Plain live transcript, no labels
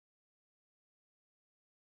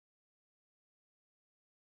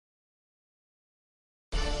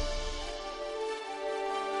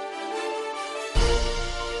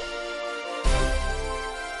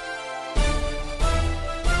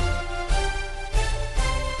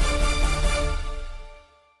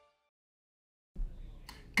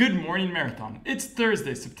Good morning, Marathon. It's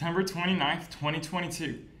Thursday, September 29th,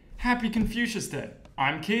 2022. Happy Confucius Day.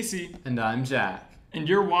 I'm Casey. And I'm Jack. And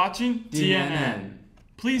you're watching DNN.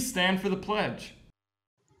 Please stand for the pledge.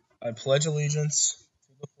 I pledge allegiance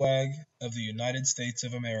to the flag of the United States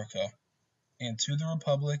of America and to the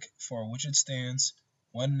republic for which it stands,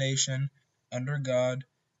 one nation, under God,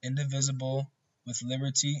 indivisible, with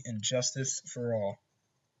liberty and justice for all.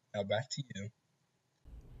 Now back to you.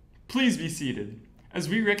 Please be seated as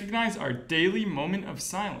we recognize our daily moment of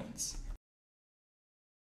silence.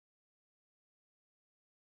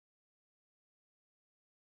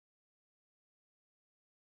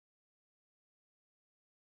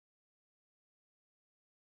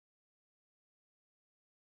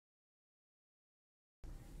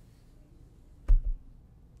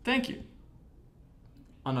 Thank you.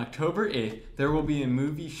 On October 8th, there will be a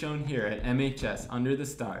movie shown here at MHS Under the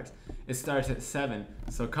Stars. It starts at 7,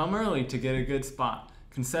 so come early to get a good spot.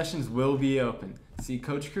 Concessions will be open. See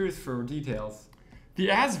Coach Cruz for details. The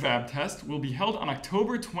ASVAB test will be held on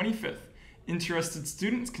October 25th. Interested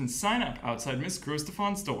students can sign up outside Miss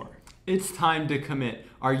Grostefan's door. It's time to commit.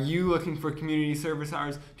 Are you looking for community service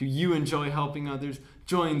hours? Do you enjoy helping others?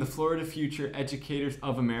 Join the Florida Future Educators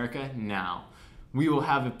of America now. We will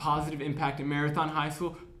have a positive impact at Marathon High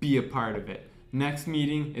School. Be a part of it. Next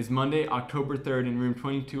meeting is Monday, October 3rd in room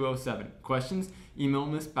 2207. Questions? Email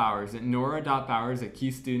Miss Bowers at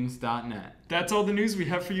nora.bowers@keystudents.net. That's all the news we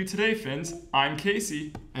have for you today, Finns. I'm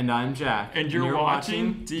Casey. And I'm Jack. And you're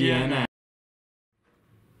watching DNN.